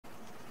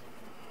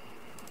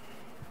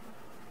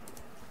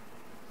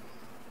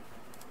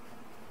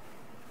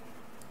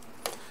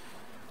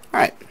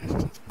Alright,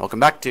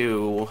 welcome back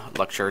to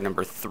lecture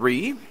number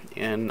 3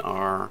 in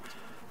our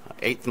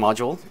 8th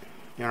module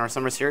in our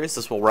summer series.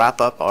 This will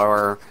wrap up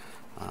our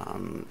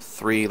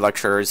 3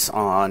 lectures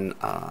on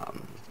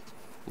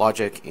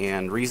logic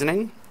and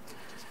reasoning.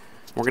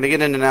 We're going to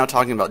get into now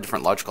talking about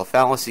different logical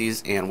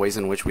fallacies and ways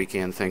in which we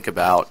can think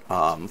about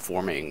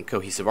forming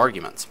cohesive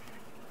arguments.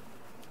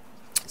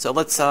 So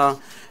let's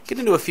get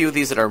into a few of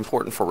these that are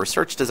important for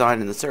research design,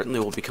 and that certainly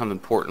will become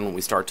important when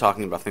we start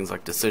talking about things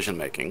like decision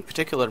making,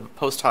 particularly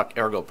post hoc,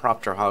 ergo,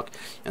 propter hoc,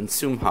 and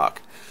sum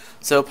hoc.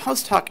 So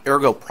post hoc,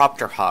 ergo,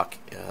 propter hoc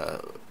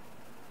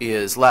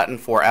is Latin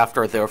for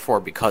after, therefore,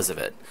 because of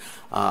it.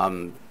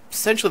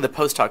 Essentially, the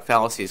post hoc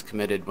fallacy is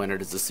committed when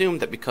it is assumed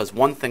that because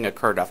one thing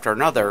occurred after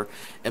another,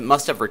 it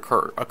must have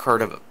occurred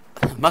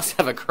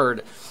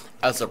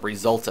as a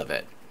result of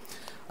it.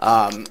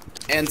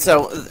 And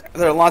so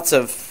there are lots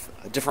of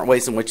different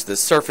ways in which this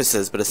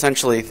surfaces, but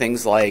essentially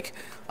things like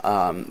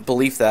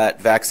belief that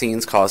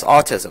vaccines cause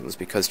autisms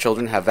because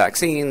children have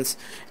vaccines,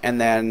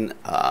 and then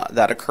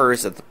that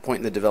occurs at the point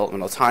in the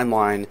developmental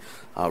timeline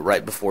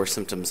right before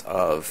symptoms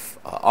of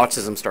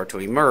autism start to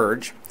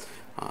emerge.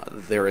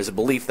 There is a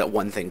belief that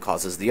one thing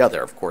causes the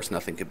other. Of course,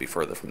 nothing could be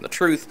further from the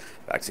truth.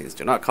 Vaccines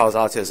do not cause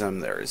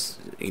autism. There's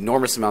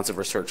enormous amounts of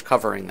research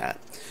covering that.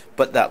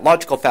 But that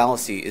logical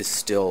fallacy is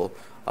still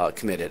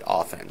committed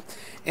often.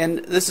 And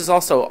this is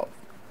also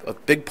a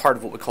big part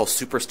of what we call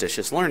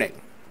superstitious learning.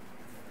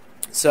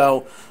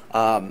 So,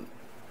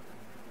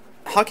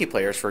 hockey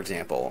players, for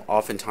example,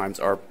 oftentimes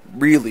are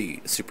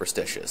really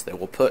superstitious. They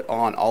will put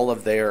on all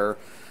of their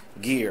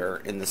gear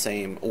in the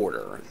same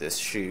order. This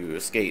shoe,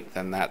 skate,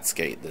 then that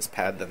skate. This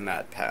pad, then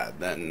that pad,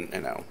 then,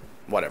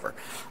 whatever.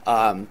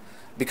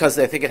 Because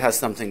they think it has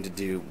something to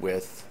do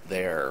with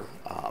their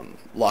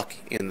luck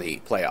in the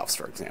playoffs,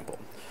 for example.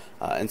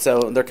 And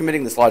so they're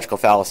committing this logical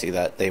fallacy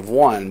that they've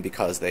won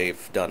because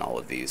they've done all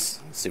of these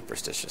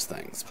superstitious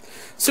things.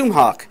 Sum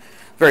hoc,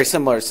 very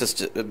similar. It's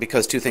just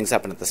because two things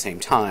happen at the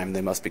same time,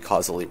 they must be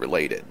causally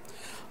related.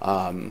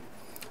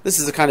 This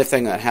is the kind of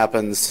thing that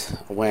happens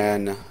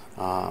when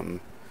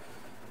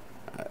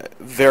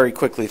very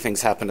quickly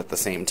things happen at the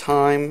same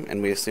time,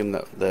 and we assume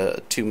that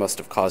the two must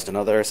have caused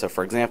another. So,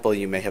 for example,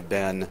 you may have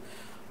been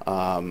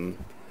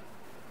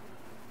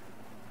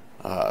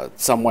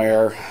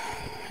somewhere,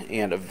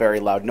 and a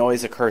very loud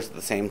noise occurs at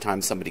the same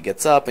time somebody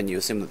gets up, and you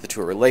assume that the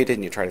two are related,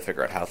 and you try to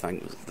figure out how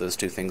those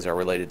two things are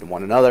related to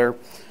one another,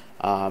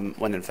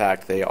 when in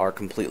fact they are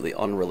completely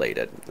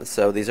unrelated.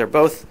 So these are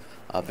both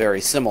very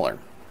similar.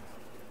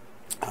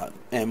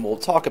 And we'll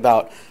talk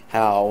about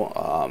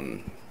how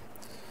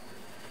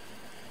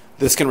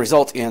this can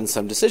result in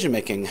some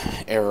decision-making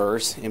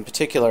errors, in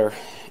particular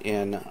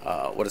in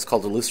what is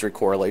called illusory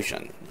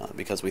correlation,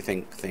 because we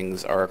think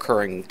things are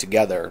occurring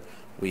together.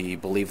 We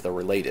believe they're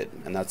related,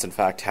 and that's in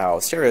fact how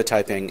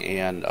stereotyping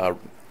and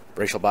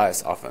racial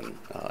bias often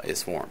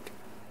is formed.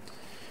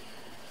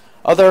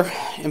 Other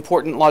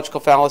important logical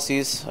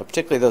fallacies,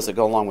 particularly those that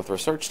go along with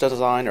research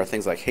design, are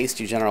things like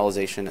hasty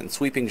generalization and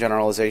sweeping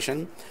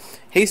generalization.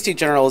 Hasty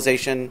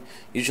generalization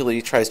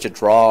usually tries to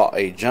draw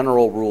a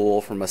general rule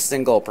from a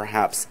single,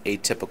 perhaps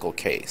atypical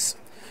case.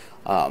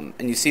 And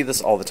you see this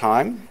all the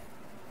time.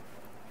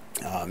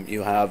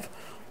 You have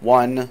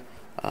one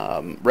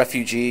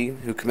refugee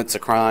who commits a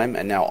crime,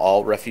 and now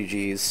all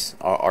refugees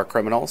are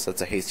criminals.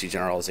 That's a hasty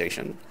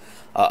generalization.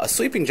 A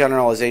sweeping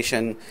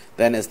generalization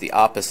then is the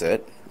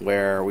opposite,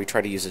 where we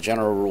try to use a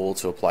general rule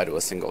to apply to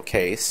a single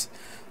case.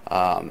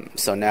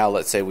 So now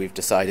let's say we've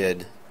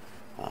decided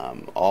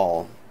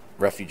all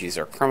refugees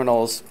are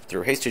criminals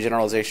through hasty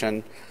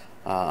generalization.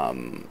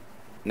 Now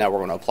we're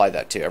going to apply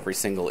that to every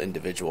single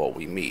individual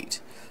we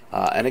meet.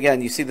 And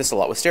again, you see this a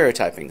lot with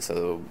stereotyping.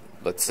 So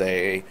let's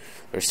say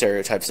there's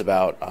stereotypes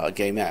about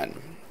gay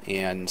men.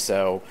 And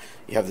so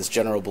you have this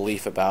general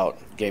belief about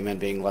gay men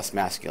being less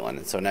masculine.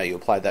 And so now you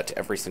apply that to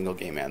every single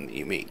gay man that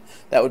you meet.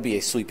 That would be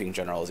a sweeping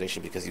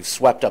generalization because you've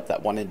swept up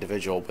that one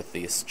individual with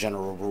this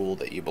general rule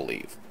that you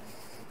believe.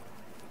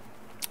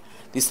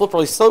 The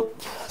slippery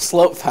slope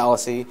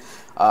fallacy,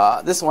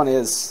 this one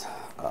is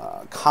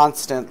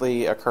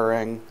constantly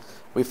occurring.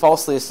 We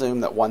falsely assume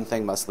that one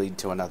thing must lead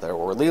to another.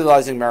 We're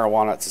legalizing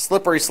marijuana. It's a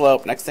slippery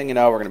slope. Next thing you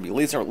know, we're going to be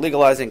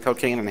legalizing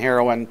cocaine and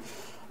heroin.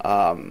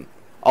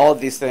 All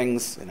of these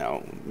things,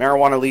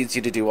 marijuana leads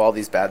you to do all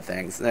these bad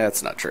things.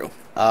 That's not true.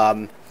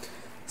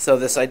 So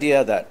this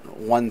idea that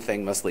one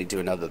thing must lead to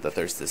another, that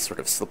there's this sort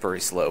of slippery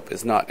slope,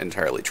 is not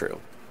entirely true.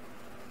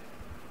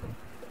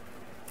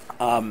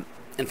 In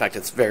fact,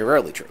 it's very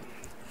rarely true.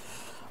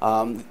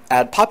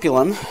 Ad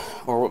populum,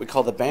 or what we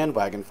call the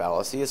bandwagon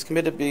fallacy, is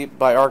committed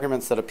by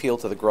arguments that appeal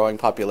to the growing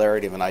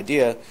popularity of an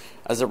idea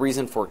as a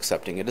reason for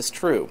accepting it as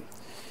true.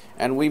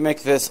 And we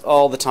make this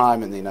all the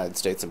time in the United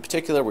States in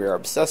particular. We are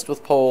obsessed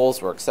with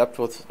polls. We're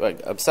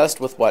obsessed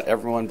with what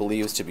everyone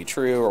believes to be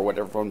true or what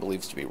everyone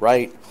believes to be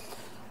right.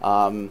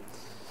 And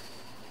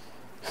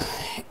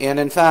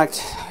in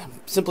fact,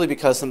 simply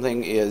because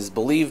something is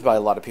believed by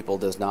a lot of people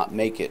does not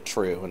make it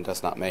true and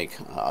does not make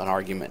an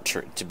argument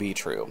to be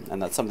true.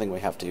 And that's something we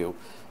have to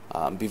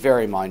be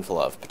very mindful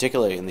of,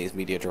 particularly in these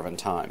media-driven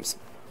times.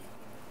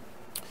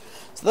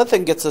 So that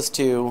then gets us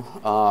to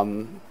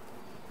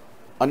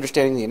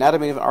understanding the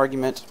anatomy of an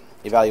argument,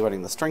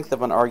 evaluating the strength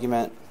of an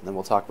argument, then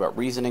we'll talk about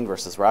reasoning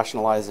versus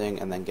rationalizing,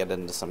 and then get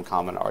into some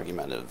common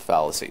argumentative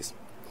fallacies.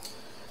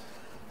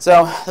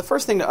 So the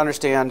first thing to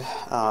understand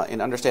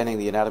in understanding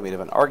the anatomy of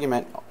an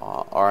argument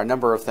are a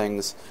number of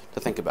things to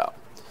think about.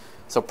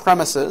 So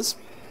premises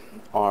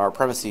are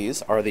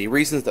the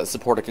reasons that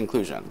support a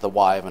conclusion, the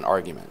why of an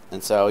argument.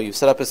 And so you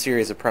set up a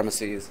series of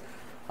premises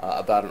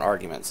about an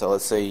argument. So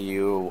let's say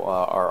you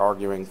are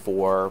arguing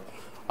for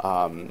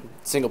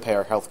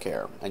single-payer health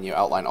care, and you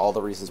outline all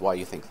the reasons why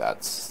you think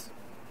that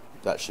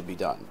should be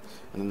done.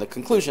 And then the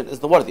conclusion is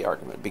the what of the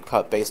argument,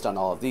 because based on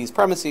all of these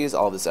premises,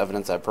 all this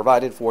evidence I've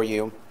provided for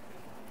you,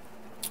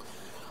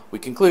 we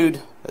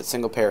conclude that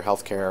single-payer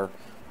health care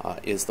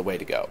is the way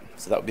to go.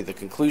 So that would be the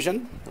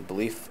conclusion, the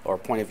belief or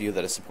point of view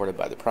that is supported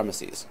by the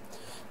premises.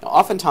 Now,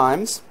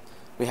 oftentimes,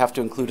 we have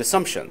to include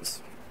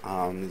assumptions.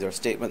 These are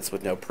statements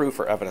with no proof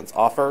or evidence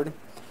offered.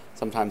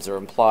 Sometimes they're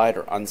implied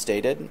or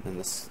unstated, and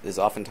this is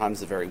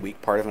oftentimes a very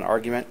weak part of an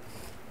argument.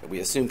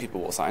 We assume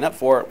people will sign up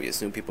for it, we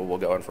assume people will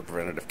go in for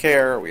preventative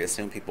care, we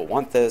assume people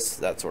want this,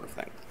 that sort of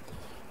thing.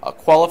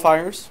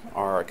 Qualifiers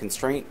are a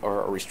constraint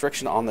or a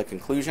restriction on the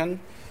conclusion.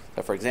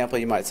 So for example,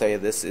 you might say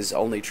this is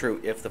only true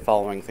if the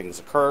following things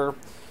occur.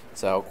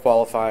 So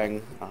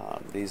qualifying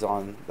these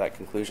on that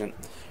conclusion.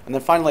 And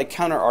then finally,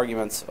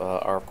 counter-arguments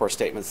are, of course,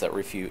 statements that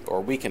refute or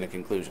weaken a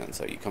conclusion.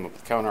 So you come up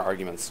with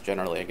counter-arguments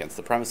generally against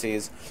the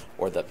premises,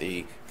 or that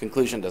the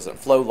conclusion doesn't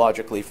flow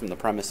logically from the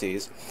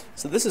premises.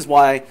 So this is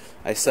why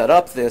I set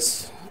up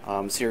this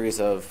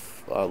series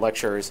of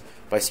lectures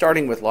by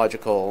starting with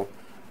logical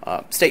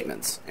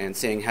statements and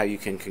seeing how you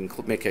can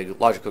make a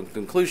logical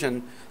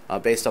conclusion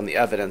based on the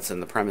evidence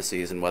and the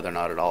premises and whether or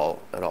not it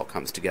all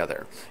comes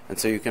together. And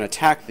so you can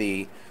attack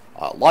the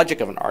logic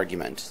of an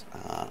argument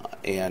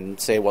and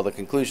say, well, the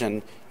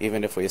conclusion,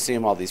 even if we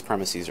assume all these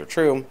premises are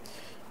true,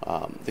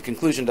 the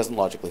conclusion doesn't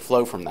logically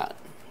flow from that.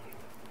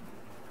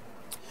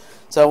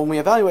 So when we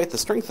evaluate the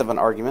strength of an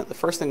argument, the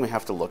first thing we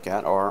have to look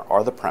at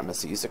are the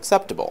premises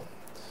acceptable?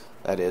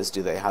 That is,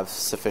 do they have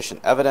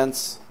sufficient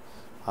evidence?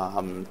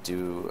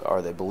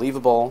 Are they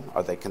believable?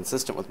 Are they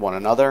consistent with one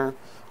another?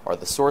 Are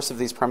the source of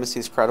these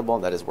premises credible?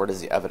 That is, where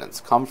does the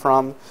evidence come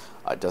from?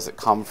 Does it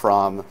come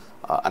from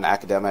an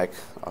academic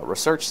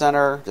research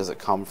center? Does it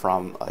come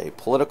from a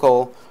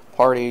political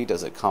party?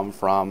 Does it come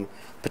from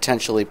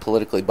potentially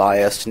politically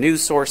biased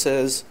news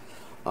sources?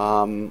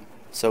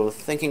 So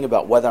thinking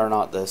about whether or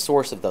not the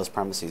source of those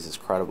premises is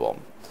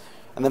credible.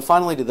 And then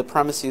finally, do the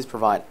premises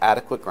provide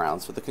adequate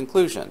grounds for the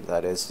conclusion?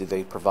 That is, do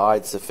they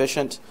provide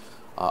sufficient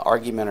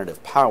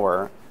argumentative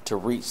power to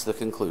reach the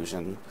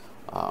conclusion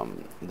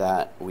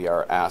that we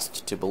are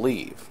asked to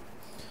believe?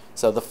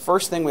 So the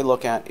first thing we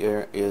look at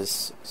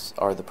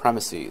are the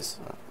premises.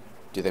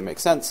 Do they make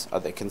sense? Are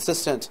they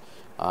consistent?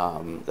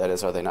 That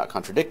is, are they not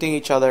contradicting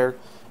each other?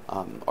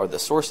 Are the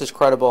sources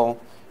credible?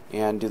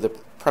 And do the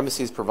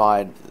premises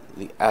provide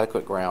the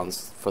adequate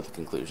grounds for the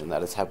conclusion?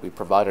 That is, have we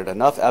provided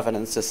enough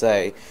evidence to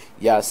say,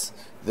 yes,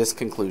 this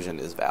conclusion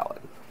is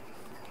valid?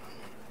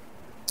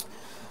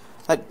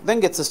 That then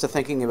gets us to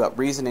thinking about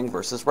reasoning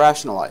versus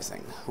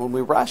rationalizing. When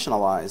we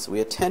rationalize, we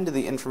attend to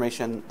the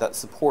information that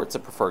supports a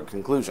preferred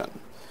conclusion.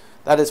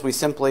 That is, we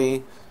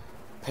simply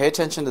pay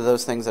attention to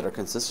those things that are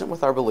consistent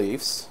with our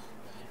beliefs,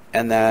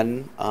 and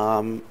then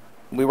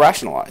we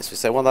rationalize. We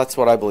say, well, that's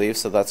what I believe,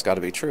 so that's got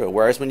to be true.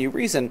 Whereas when you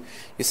reason,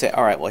 you say,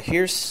 all right, well,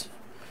 here's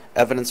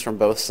evidence from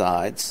both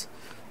sides.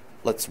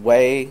 Let's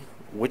weigh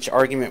which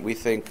argument we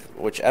think,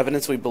 which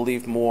evidence we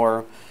believe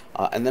more,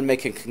 and then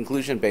make a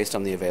conclusion based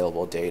on the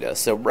available data.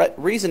 So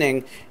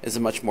reasoning is a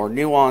much more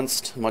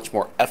nuanced, much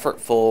more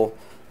effortful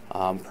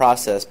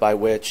process by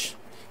which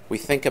we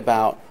think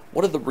about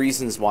what are the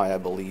reasons why I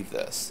believe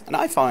this. And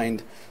I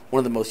find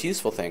one of the most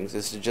useful things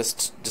is to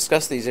just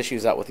discuss these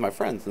issues out with my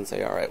friends and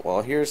say, all right,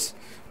 well, here's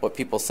what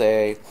people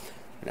say.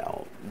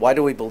 Why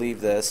do we believe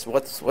this?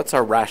 What's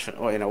our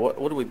rationale?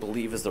 What do we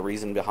believe is the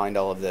reason behind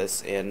all of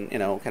this? And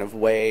kind of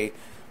weigh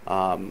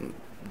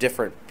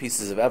different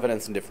pieces of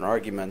evidence and different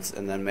arguments,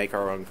 and then make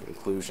our own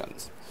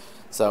conclusions.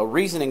 So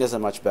reasoning is a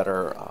much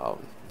better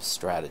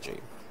strategy.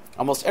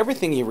 Almost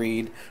everything you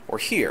read or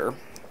hear,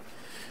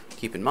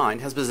 keep in mind,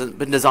 has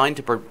been designed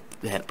to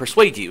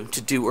persuade you to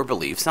do or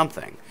believe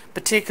something,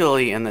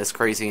 particularly in this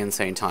crazy,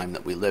 insane time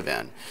that we live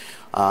in.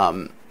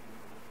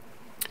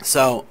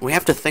 So we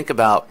have to think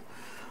about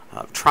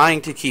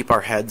trying to keep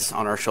our heads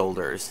on our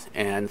shoulders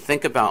and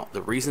think about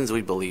the reasons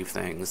we believe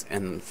things,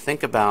 and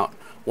think about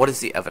what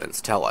does the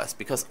evidence tell us,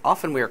 because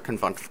often we are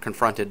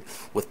confronted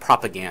with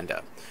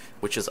propaganda,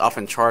 which is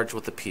often charged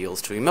with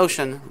appeals to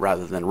emotion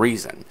rather than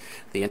reason.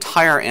 The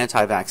entire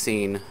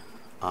anti-vaccine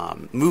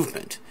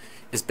movement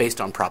is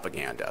based on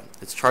propaganda.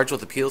 It's charged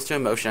with appeals to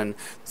emotion.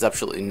 There's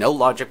absolutely no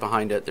logic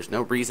behind it. There's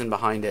no reason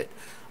behind it.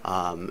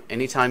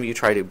 Anytime you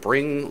try to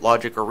bring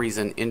logic or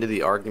reason into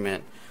the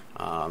argument,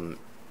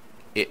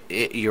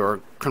 you're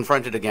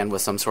confronted again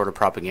with some sort of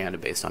propaganda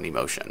based on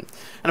emotion.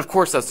 And of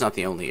course, that's not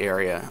the only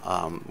area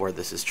where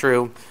this is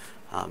true,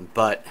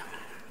 but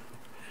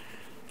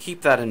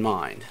keep that in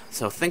mind.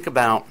 So think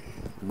about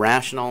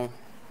rational,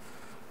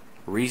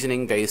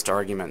 reasoning-based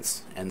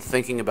arguments and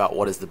thinking about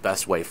what is the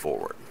best way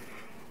forward.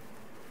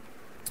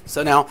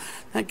 So now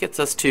that gets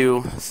us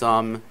to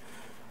some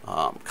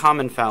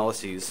common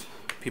fallacies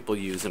people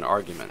use in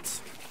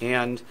arguments.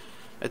 And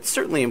it's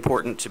certainly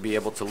important to be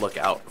able to look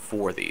out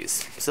for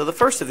these. So the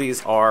first of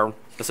these are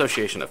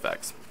association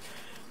effects.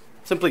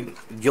 Simply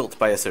guilt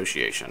by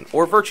association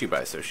or virtue by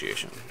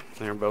association.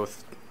 They're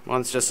both,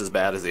 one's just as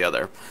bad as the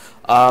other.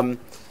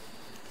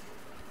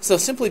 So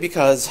simply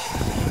because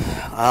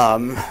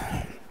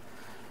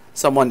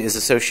someone is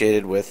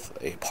associated with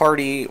a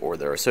party or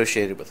they're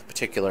associated with a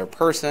particular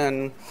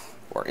person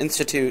or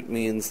institute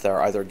means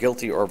they're either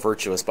guilty or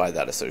virtuous by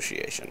that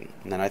association.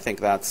 And I think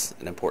that's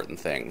an important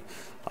thing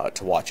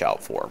to watch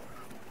out for.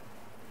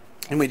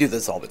 And we do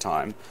this all the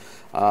time.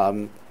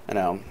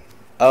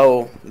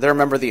 Oh, they're a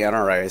member of the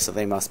NRA, so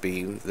they must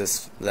be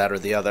this, that, or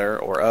the other.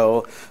 Or,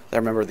 oh,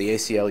 they're a member of the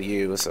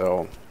ACLU,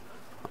 so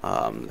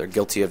they're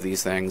guilty of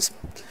these things.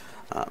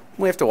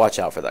 We have to watch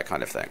out for that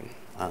kind of thing.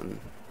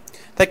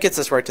 That gets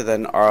us right to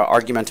then our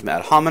argumentum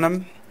ad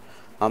hominem.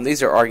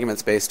 These are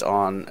arguments based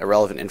on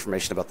irrelevant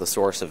information about the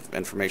source of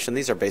information.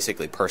 These are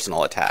basically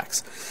personal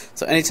attacks.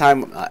 So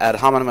anytime ad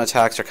hominem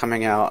attacks are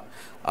coming out,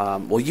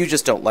 well, you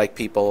just don't like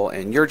people,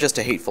 and you're just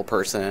a hateful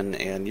person,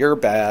 and you're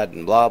bad,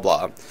 and blah,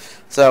 blah.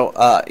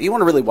 So you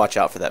want to really watch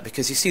out for that,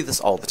 because you see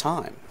this all the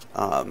time.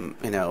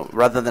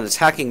 Rather than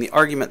attacking the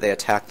argument, they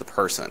attack the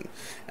person.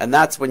 And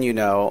that's when you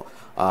know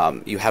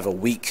you have a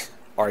weak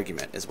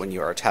argument, is when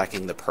you are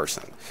attacking the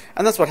person.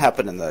 And that's what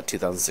happened in the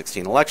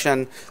 2016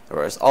 election.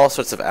 There was all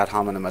sorts of ad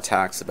hominem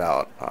attacks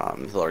about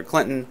Hillary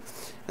Clinton,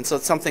 and so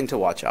it's something to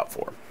watch out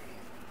for.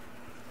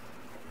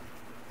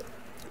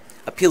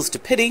 Appeals to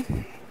pity,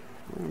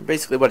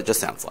 basically what it just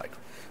sounds like.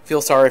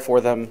 Feel sorry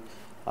for them,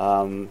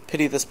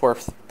 pity this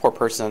poor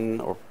person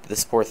or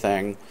this poor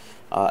thing.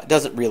 It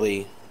doesn't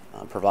really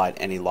provide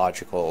any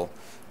logical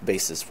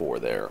basis for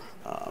their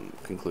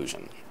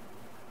conclusion.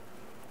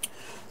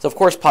 So, of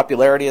course,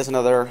 popularity is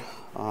another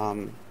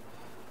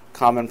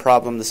common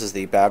problem. This is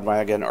the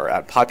bandwagon or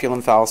ad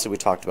populum fallacy we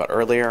talked about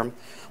earlier.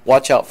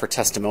 Watch out for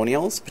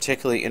testimonials,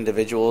 particularly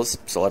individuals,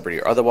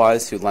 celebrity or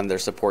otherwise, who lend their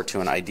support to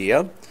an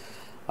idea.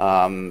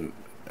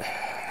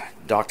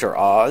 Dr.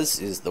 Oz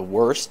is the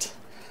worst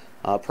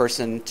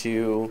person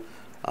to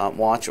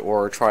watch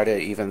or try to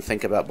even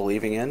think about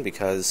believing in,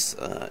 because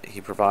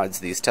he provides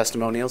these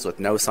testimonials with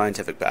no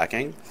scientific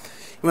backing.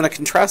 You want to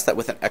contrast that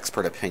with an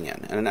expert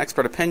opinion. And an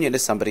expert opinion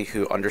is somebody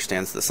who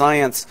understands the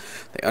science,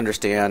 they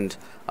understand,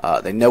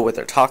 they know what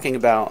they're talking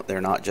about.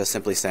 They're not just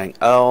simply saying,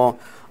 oh,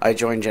 I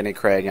joined Jenny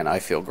Craig and I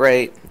feel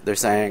great. They're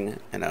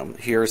saying,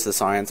 here's the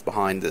science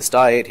behind this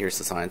diet, here's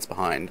the science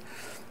behind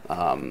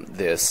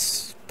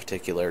this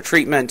particular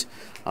treatment.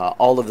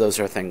 All of those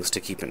are things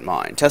to keep in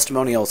mind.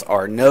 Testimonials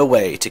are no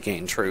way to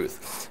gain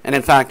truth. And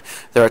in fact,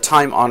 they're a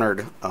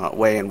time-honored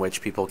way in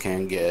which people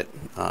can get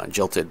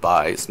jilted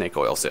by snake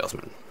oil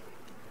salesmen.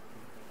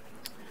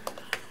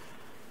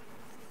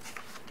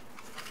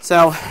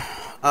 So,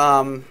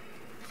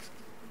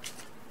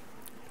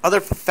 other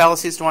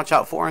fallacies to watch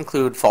out for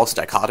include false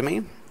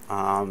dichotomy.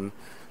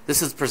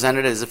 This is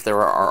presented as if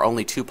there are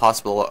only two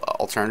possible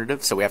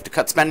alternatives, so we have to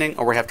cut spending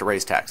or we have to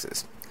raise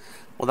taxes.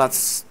 Well,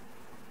 that's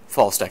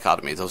false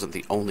dichotomy. Those are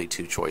the only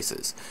two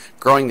choices.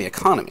 Growing the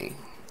economy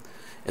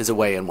is a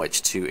way in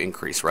which to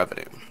increase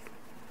revenue,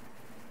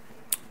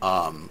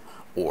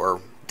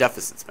 or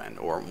deficit spend,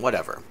 or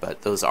whatever,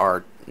 but those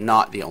are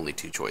not the only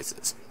two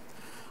choices.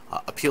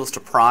 Appeals to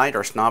pride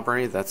or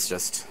snobbery, that's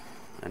just,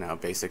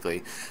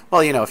 basically,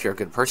 well, if you're a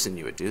good person,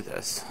 you would do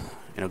this.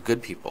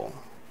 Good people,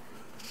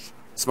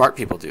 smart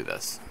people do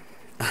this.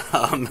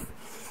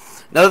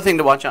 Another thing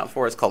to watch out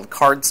for is called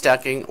card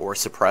stacking or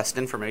suppressed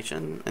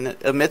information, and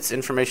it omits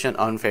information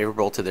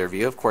unfavorable to their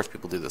view. Of course,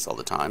 people do this all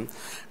the time.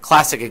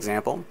 Classic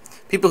example,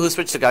 people who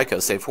switch to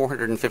Geico save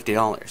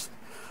 $450.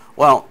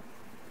 Well,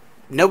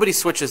 nobody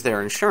switches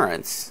their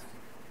insurance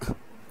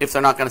if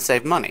they're not going to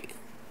save money.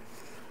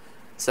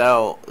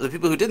 So the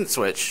people who didn't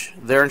switch,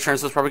 their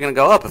insurance was probably going to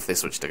go up if they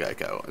switched to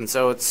Geico. And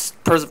so it's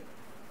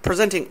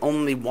presenting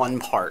only one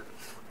part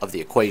of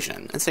the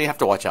equation, and so you have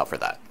to watch out for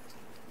that.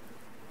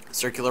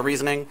 Circular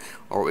reasoning,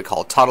 or what we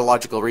call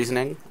tautological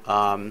reasoning.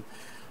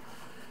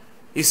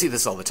 You see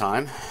this all the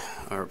time,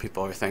 or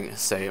people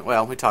say,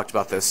 well, we talked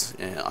about this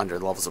under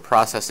levels of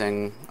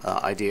processing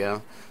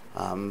idea,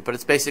 but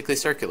it's basically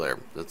circular.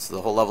 It's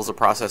the whole levels of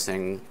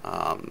processing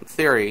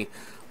theory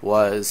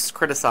was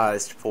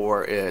criticized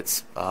for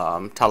its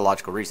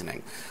tautological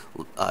reasoning.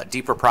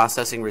 Deeper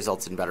processing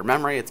results in better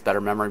memory. It's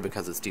better memory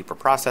because it's deeper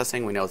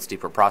processing. We know it's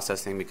deeper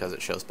processing because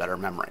it shows better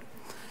memory.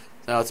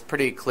 So it's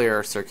pretty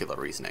clear circular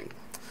reasoning.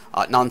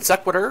 Non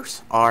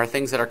sequiturs are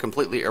things that are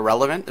completely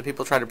irrelevant that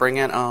people try to bring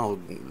in. Oh,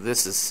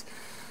 this is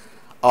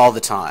all the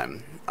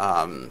time.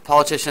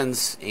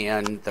 Politicians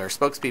and their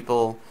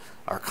spokespeople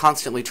are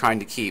constantly trying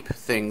to keep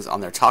things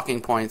on their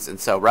talking points, and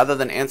so rather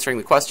than answering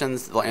the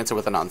questions, they'll answer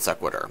with a non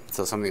sequitur.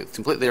 So something that's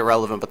completely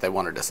irrelevant, but they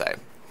wanted to say.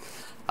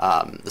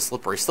 The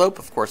slippery slope,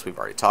 of course, we've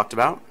already talked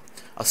about.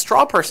 A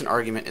straw person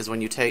argument is when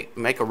you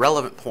make a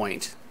relevant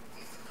point,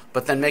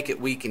 but then make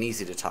it weak and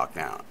easy to talk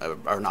down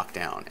or knock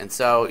down. And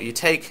so you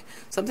take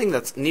something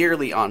that's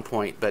nearly on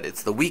point, but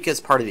it's the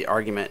weakest part of the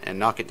argument, and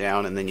knock it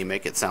down, and then you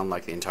make it sound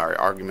like the entire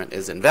argument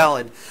is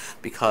invalid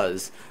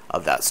because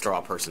of that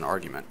straw person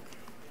argument.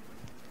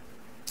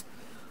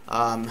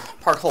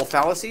 Part-whole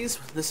fallacies.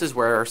 This is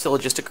where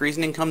syllogistic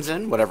reasoning comes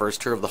in. Whatever is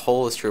true of the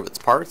whole is true of its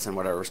parts, and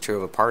whatever is true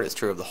of a part is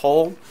true of the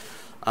whole.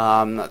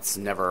 That's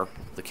never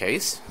the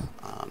case,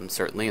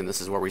 certainly, and this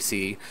is where we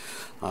see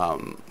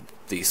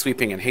the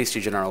sweeping and hasty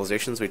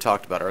generalizations we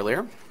talked about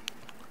earlier.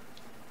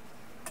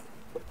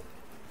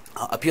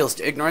 Appeals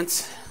to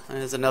ignorance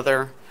is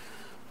another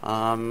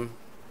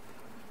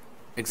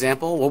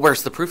example. Well,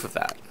 where's the proof of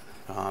that?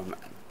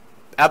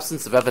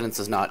 Absence of evidence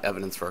is not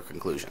evidence for a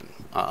conclusion.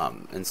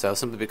 And so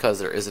simply because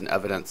there isn't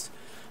evidence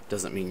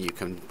doesn't mean you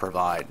can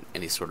provide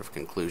any sort of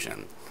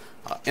conclusion.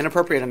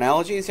 Inappropriate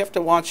analogies, you have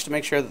to watch to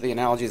make sure that the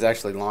analogies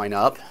actually line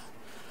up.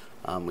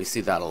 We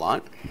see that a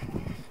lot.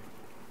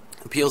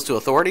 Appeals to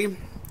authority.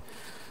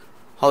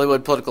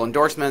 Hollywood political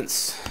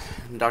endorsements,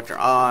 Dr.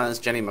 Oz,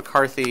 Jenny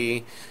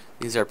McCarthy.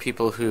 These are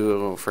people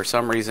who, for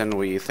some reason,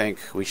 we think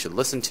we should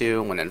listen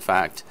to, when in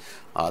fact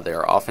they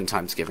are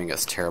oftentimes giving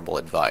us terrible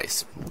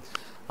advice.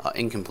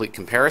 Incomplete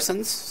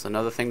comparisons is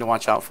another thing to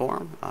watch out for.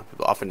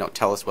 People often don't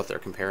tell us what they're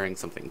comparing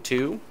something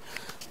to,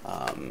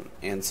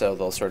 and so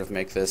they'll sort of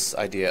make this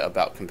idea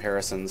about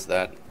comparisons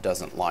that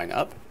doesn't line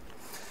up.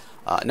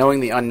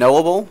 Knowing the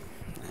unknowable.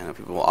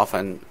 People will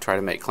often try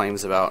to make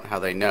claims about how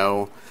they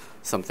know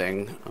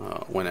something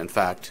when in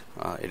fact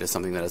it is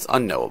something that is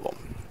unknowable.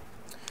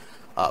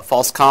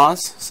 False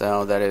cause,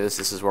 so that is,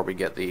 this is where we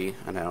get the,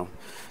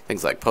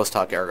 things like post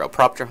hoc ergo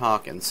propter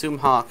hoc and sum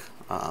hoc.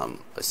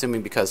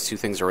 Assuming because two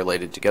things are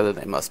related together,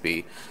 they must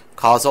be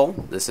causal.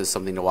 This is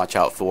something to watch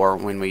out for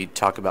when we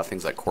talk about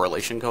things like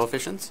correlation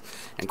coefficients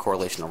and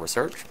correlational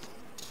research.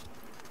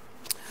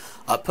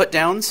 Put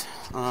downs,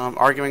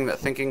 arguing that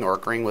thinking or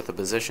agreeing with a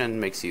position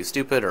makes you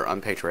stupid or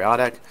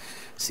unpatriotic.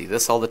 See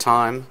this all the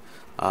time.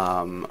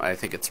 I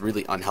think it's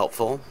really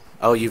unhelpful.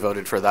 Oh, you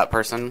voted for that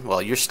person?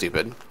 Well, you're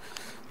stupid.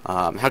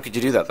 How could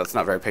you do that? That's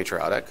not very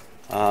patriotic.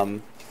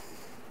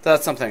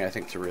 That's something I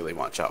think to really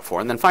watch out for.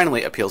 And then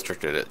finally, appeals to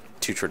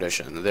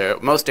tradition. The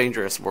most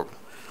dangerous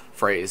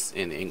phrase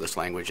in the English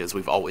language is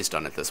we've always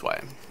done it this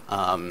way.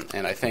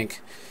 And I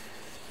think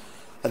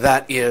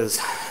that is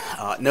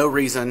no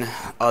reason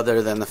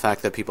other than the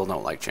fact that people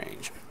don't like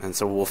change. And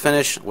so we'll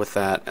finish with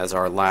that as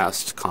our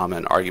last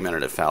common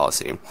argumentative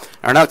fallacy.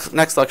 Our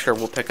next lecture,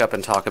 we'll pick up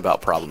and talk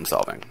about problem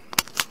solving.